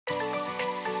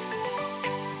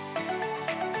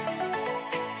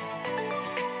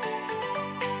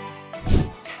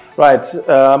Right,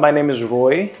 my name is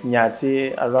Roy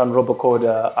Nyati. I run Robocode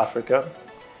Africa.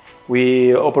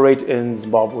 We operate in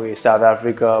Zimbabwe, South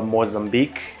Africa,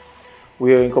 Mozambique.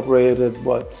 We were incorporated,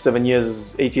 what,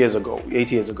 8 years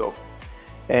ago.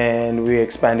 And we're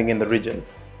expanding in the region.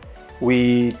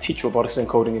 We teach robotics and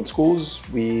coding in schools.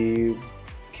 We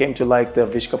came to like the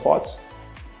Avishkaar parts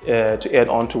to add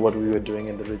on to what we were doing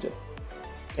in the region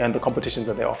and the competitions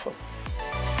that they offer.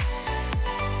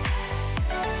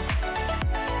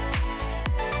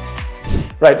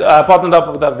 Right, I partnered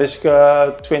up with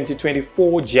Avishkaar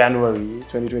 2024 January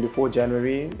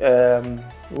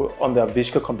on the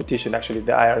Avishkaar competition, actually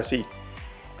the IRC.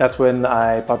 That's when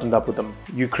I partnered up with them.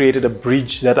 You created a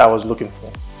bridge that I was looking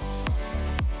for.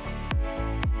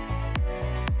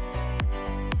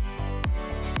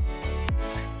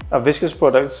 Avishkaar's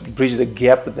products bridge the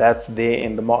gap that's there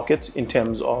in the market in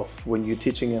terms of when you're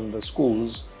teaching in the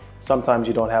schools, sometimes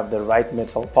you don't have the right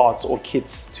metal parts or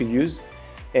kits to use,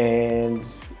 and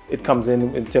it comes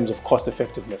in terms of cost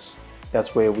effectiveness.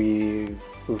 That's where we've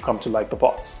come to like the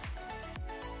parts.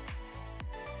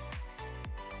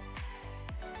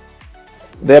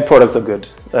 Their products are good.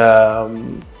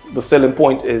 The selling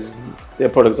point is their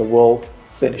products are well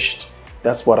finished.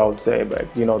 That's what I would say,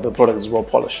 but the product is well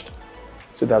polished.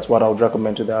 So that's what I would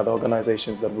recommend to the other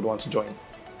organizations that would want to join.